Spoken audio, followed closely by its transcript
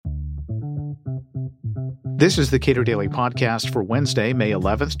This is the Cato Daily Podcast for Wednesday, May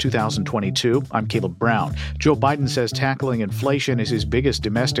 11th, 2022. I'm Caleb Brown. Joe Biden says tackling inflation is his biggest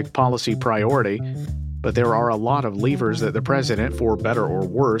domestic policy priority, but there are a lot of levers that the president, for better or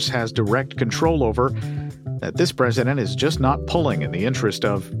worse, has direct control over that this president is just not pulling in the interest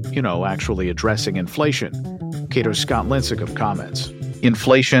of, actually addressing inflation. Cato's Scott Lincicome comments.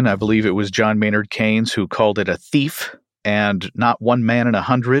 Inflation, I believe it was John Maynard Keynes who called it a thief, and not one man in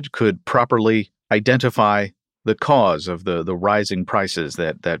 100 could properly identify the cause of the rising prices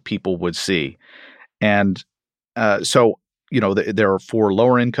that people would see. And so there are for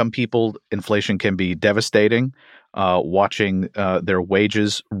lower income people, inflation can be devastating. Watching their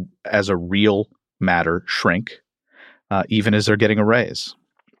wages as a real matter shrink, even as they're getting a raise.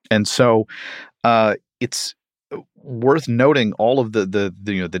 And so it's worth noting all of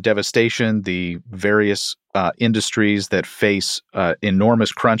the devastation, the various industries that face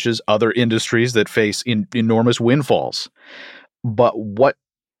enormous crunches, other industries that face enormous windfalls. But what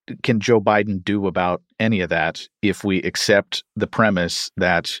can Joe Biden do about any of that if we accept the premise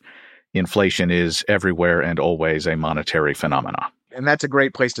that inflation is everywhere and always a monetary phenomenon? And that's a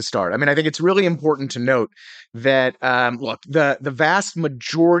great place to start. I mean, I think it's really important to note that, the vast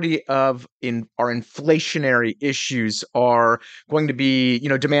majority of our inflationary issues are going to be,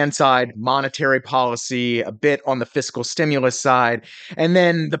 demand side, monetary policy, a bit on the fiscal stimulus side, and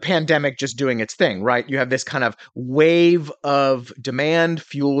then the pandemic just doing its thing, right? You have this kind of wave of demand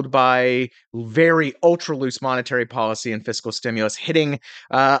fueled by very ultra loose monetary policy and fiscal stimulus hitting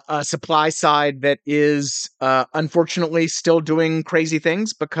a supply side that is unfortunately still doing crazy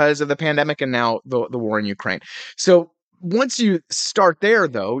things because of the pandemic and now the war in Ukraine. So once you start there,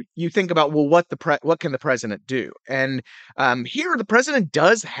 though, you think about, well, what can the president do? And here, the president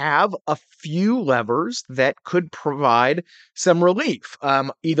does have a few levers that could provide some relief,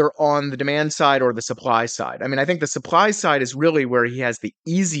 either on the demand side or the supply side. I mean, I think the supply side is really where he has the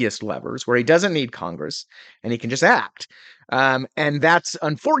easiest levers, where he doesn't need Congress and he can just act. And that's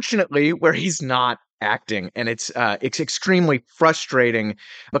unfortunately where he's not acting. And it's extremely frustrating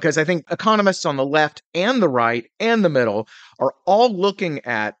because I think economists on the left and the right and the middle are all looking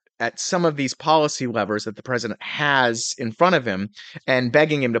at some of these policy levers that the president has in front of him and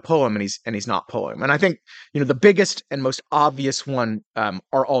begging him to pull them, and he's not pulling them. And I think, the biggest and most obvious one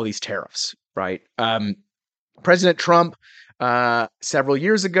are all these tariffs, right? President Trump several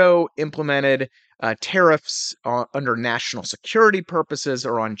years ago implemented tariffs under national security purposes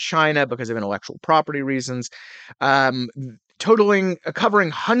or on China because of intellectual property reasons, covering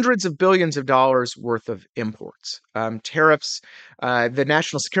hundreds of billions of dollars worth of imports. Tariffs, the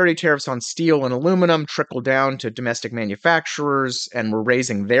national security tariffs on steel and aluminum trickled down to domestic manufacturers and were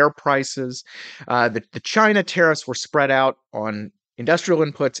raising their prices. The China tariffs were spread out on industrial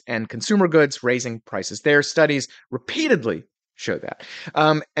inputs and consumer goods, raising prices there. Studies repeatedly show that.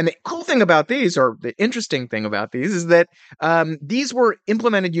 And the cool thing about these, or the interesting thing about these, is that these were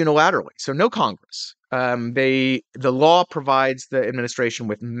implemented unilaterally, so no Congress. The law provides the administration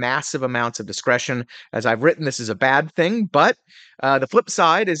with massive amounts of discretion. As I've written, this is a bad thing, but the flip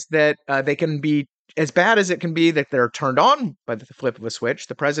side is that they can be as bad as it can be that they're turned on by the flip of a switch.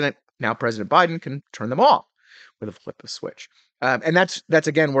 The president, now President Biden, can turn them off with a flip of a switch. And that's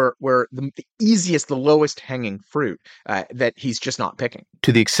again where the easiest, the lowest hanging fruit that he's just not picking.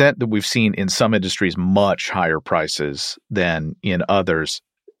 To the extent that we've seen in some industries much higher prices than in others,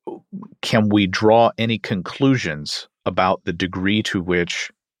 can we draw any conclusions about the degree to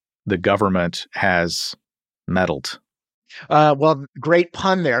which the government has meddled? Well, great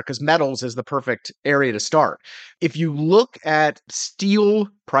pun there, because metals is the perfect area to start. If you look at steel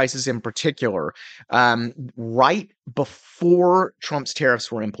prices in particular, right before Trump's tariffs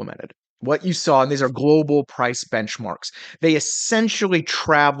were implemented, what you saw, and these are global price benchmarks, they essentially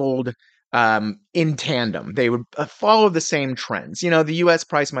traveled in tandem. They would follow the same trends. The US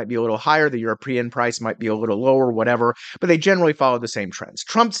price might be a little higher, the European price might be a little lower, whatever, but they generally follow the same trends.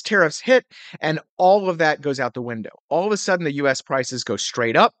 Trump's tariffs hit, and all of that goes out the window. All of a sudden, the US prices go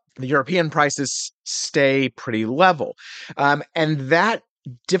straight up. The European prices stay pretty level. And that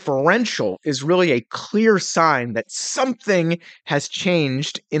differential is really a clear sign that something has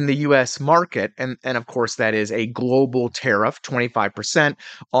changed in the US market. And of course, that is a global tariff, 25%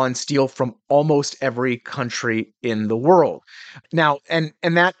 on steel from almost every country in the world. Now, and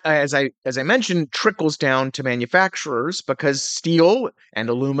that, as I mentioned, trickles down to manufacturers because steel and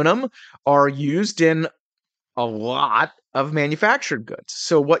aluminum are used in a lot of manufactured goods.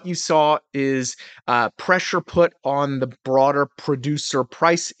 So what you saw is pressure put on the broader producer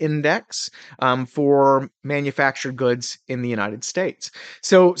price index for manufactured goods in the United States.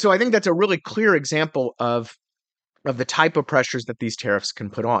 So I think that's a really clear example of the type of pressures that these tariffs can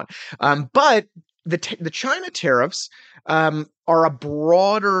put on. But the China tariffs are a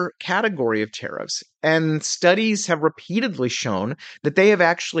broader category of tariffs, and studies have repeatedly shown that they have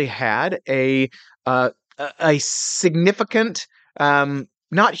actually had a significant,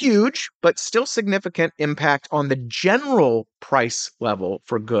 not huge, but still significant impact on the general price level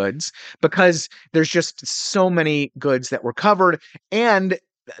for goods because there's just so many goods that were covered. And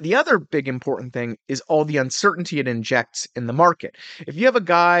the other big important thing is all the uncertainty it injects in the market. If you have a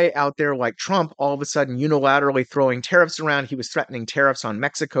guy out there like Trump all of a sudden unilaterally throwing tariffs around, he was threatening tariffs on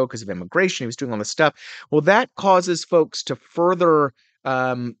Mexico because of immigration, he was doing all this stuff. Well, that causes folks to further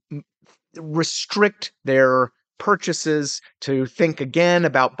restrict their purchases, to think again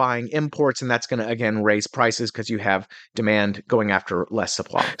about buying imports, and that's going to again raise prices because you have demand going after less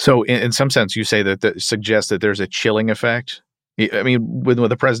supply. So in some sense, you say that suggests that there's a chilling effect. I mean, with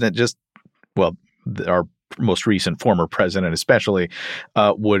the president our most recent former president especially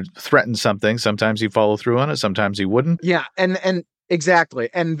would threaten something. Sometimes he'd follow through on it. Sometimes he wouldn't. Yeah. And exactly.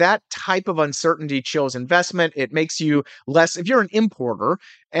 And that type of uncertainty chills investment. It makes you less, if you're an importer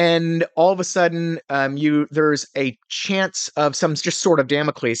and all of a sudden there's a chance of some just sort of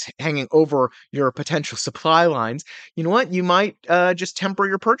Damocles hanging over your potential supply lines, you know what? You might just temper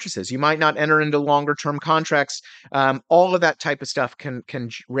your purchases. You might not enter into longer term contracts. All of that type of stuff can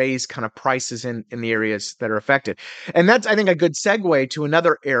raise kind of prices in the areas that are affected. And that's, I think, a good segue to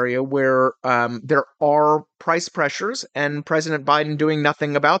another area where there are price pressures and President Biden doing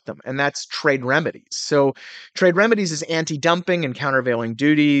nothing about them, and that's trade remedies. So trade remedies is anti-dumping and countervailing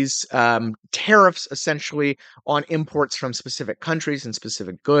duties, tariffs essentially on imports from specific countries and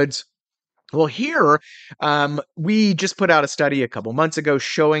specific goods. Well, here, we just put out a study a couple months ago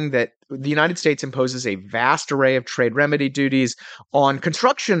showing that the United States imposes a vast array of trade remedy duties on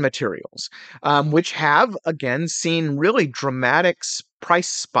construction materials, which have, again, seen really dramatic price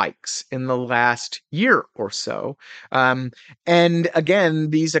spikes in the last year or so. And again,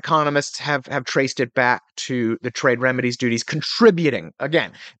 these economists have traced it back to the trade remedies duties contributing.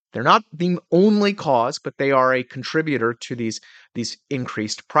 Again, they're not the only cause, but they are a contributor to these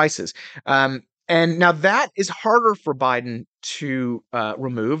increased prices. And now that is harder for Biden to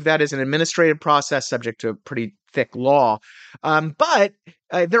remove. That is an administrative process subject to a pretty thick law. But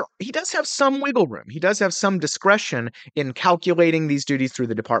he does have some wiggle room. He does have some discretion in calculating these duties through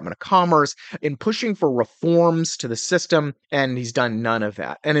the Department of Commerce, in pushing for reforms to the system, and he's done none of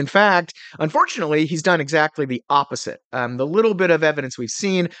that. And in fact, unfortunately, he's done exactly the opposite. The little bit of evidence we've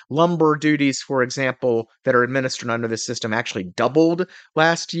seen, lumber duties, for example, that are administered under this system actually doubled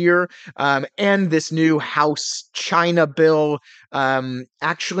last year. And this new House China bill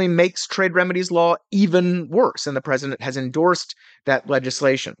actually makes trade remedies law even worse. And the president has endorsed that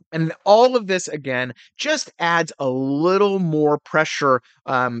legislation. And all of this, again, just adds a little more pressure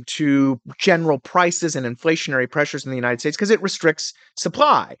to general prices and inflationary pressures in the United States because it restricts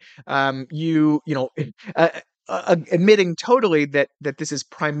supply. Admitting totally that this is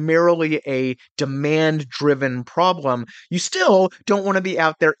primarily a demand-driven problem, you still don't want to be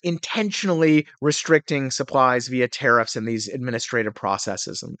out there intentionally restricting supplies via tariffs and these administrative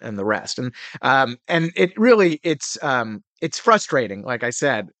processes and the rest. And it really it's frustrating, like I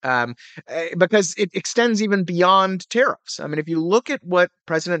said, because it extends even beyond tariffs. I mean, if you look at what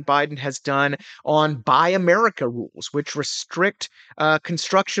President Biden has done on Buy America rules, which restrict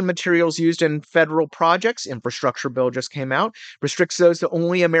construction materials used in federal projects, infrastructure bill just came out, restricts those to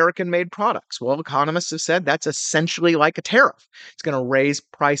only American-made products. Well, economists have said that's essentially like a tariff. It's going to raise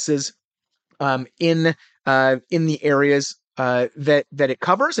prices in the areas that it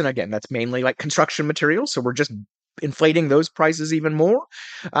covers. And again, that's mainly like construction materials. So we're just inflating those prices even more.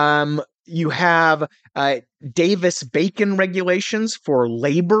 You have Davis-Bacon regulations for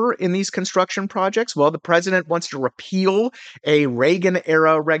labor in these construction projects. Well, the president wants to repeal a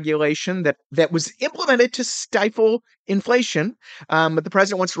Reagan-era regulation that was implemented to stifle inflation. But the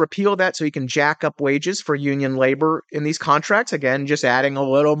president wants to repeal that so he can jack up wages for union labor in these contracts. Again, just adding a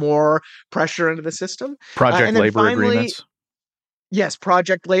little more pressure into the system. Project labor agreements. Yes,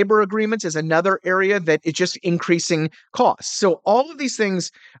 project labor agreements is another area that is just increasing costs. So all of these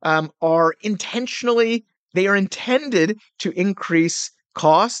things are intended to increase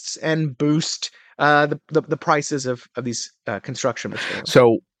costs and boost the prices of these construction materials.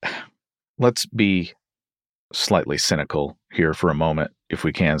 So let's be slightly cynical here for a moment, if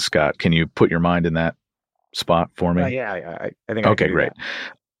we can, Scott. Can you put your mind in that spot for me? Yeah, I think I Okay, can do great.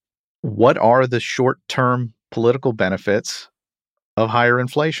 that. What are the short-term political benefits of higher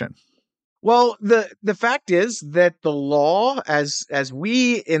inflation? Well, the fact is that the law, as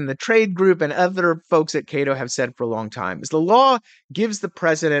we in the trade group and other folks at Cato have said for a long time, is the law gives the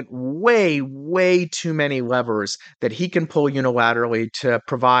president way too many levers that he can pull unilaterally to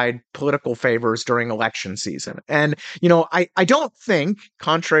provide political favors during election season. And I don't think,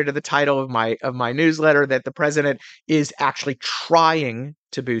 contrary to the title of my newsletter, that the president is actually trying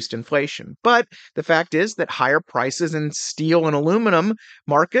to boost inflation. But the fact is that higher prices in steel and aluminum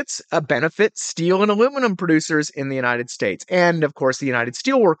markets benefit steel and aluminum producers in the United States, and of course the United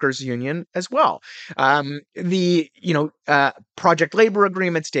Steelworkers Union as well. Project labor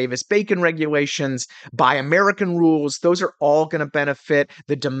agreements, Davis-Bacon regulations, Buy American rules, those are all going to benefit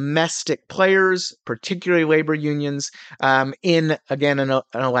the domestic players, particularly labor unions, in, again, an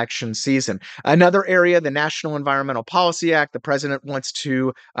election season. Another area, the National Environmental Policy Act, the president wants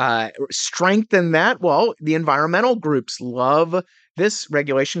to strengthen that. Well, the environmental groups love this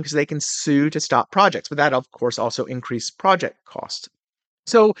regulation because they can sue to stop projects, but that, of course, also increased project costs.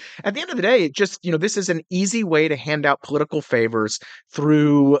 So at the end of the day, this is an easy way to hand out political favors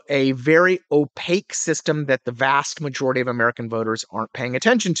through a very opaque system that the vast majority of American voters aren't paying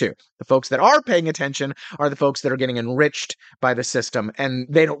attention to. The folks that are paying attention are the folks that are getting enriched by the system, and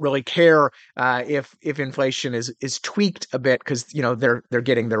they don't really care if inflation is tweaked a bit because they're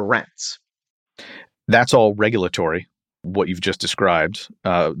getting their rents. That's all regulatory, what you've just described,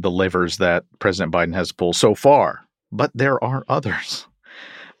 the levers that President Biden has pulled so far, but there are others.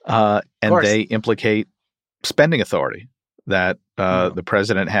 And they implicate spending authority that the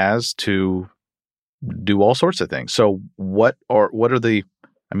president has to do all sorts of things. So what are the,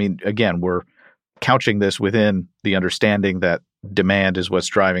 I mean, again, we're couching this within the understanding that demand is what's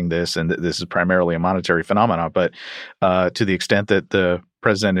driving this, and that this is primarily a monetary phenomenon. But to the extent that the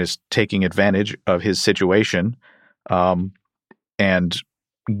president is taking advantage of his situation and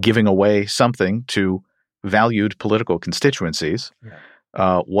giving away something to valued political constituencies,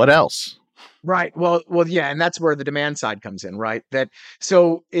 what else? Right. Well, yeah, and that's where the demand side comes in, right?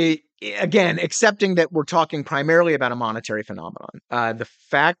 Again, accepting that we're talking primarily about a monetary phenomenon. The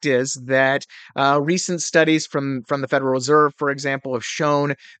fact is that recent studies from the Federal Reserve, for example, have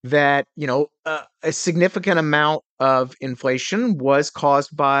shown that a significant amount of inflation was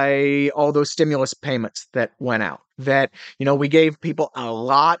caused by all those stimulus payments that went out. That we gave people a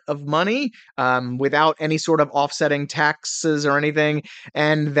lot of money without any sort of offsetting taxes or anything,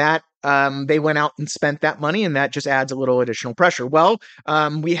 and that they went out and spent that money, and that just adds a little additional pressure. Well,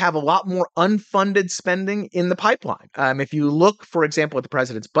 we have a lot more unfunded spending in the pipeline. If you look, for example, at the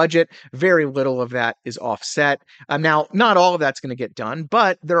president's budget, very little of that is offset. Now, not all of that's going to get done,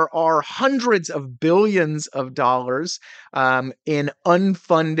 but there are hundreds of billions of dollars in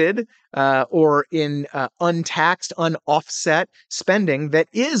unfunded or in untaxed, unoffset spending that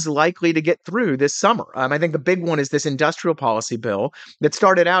is likely to get through this summer. I think the big one is this industrial policy bill that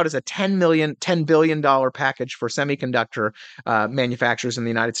started out as a $10 billion package for semiconductor manufacturers in the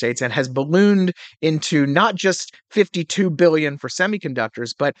United States and has ballooned into not just $52 billion for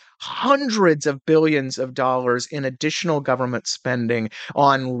semiconductors, but hundreds of billions of dollars in additional government spending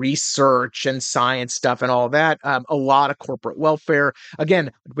on research and science stuff and all that. A lot of corporate welfare,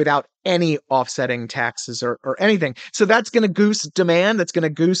 again, without any offsetting taxes or anything. So that's going to goose demand. That's going to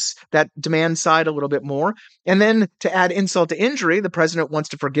goose that demand side a little bit more. And then to add insult to injury, the president wants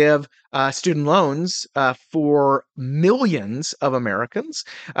to forgive student loans for millions of Americans.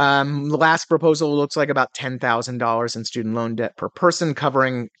 The last proposal looks like about $10,000 in student loan debt per person,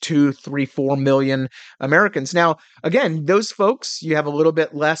 covering 2, 3, 4 million Americans. Now, again, those folks, you have a little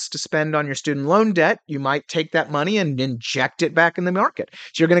bit less to spend on your student loan debt. You might take that money and inject it back in the market.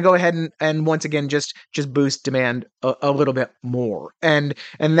 So you're going to go ahead and once again just boost demand a little bit more. And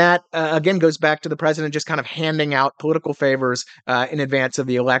that again goes back to the president just kind of handing out political favors in advance of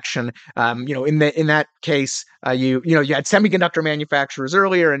the election. In that case, you had semiconductor manufacturers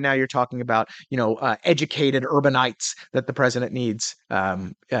earlier, and now you're talking about educated urbanites that the president needs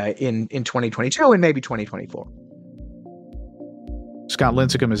in 2022 and maybe 2024. Scott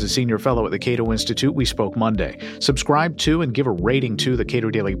Lincicome is a senior fellow at the Cato Institute. We spoke Monday. Subscribe to and give a rating to the Cato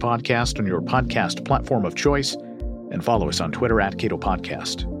Daily Podcast on your podcast platform of choice, and follow us on Twitter @Cato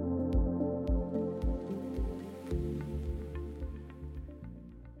Podcast.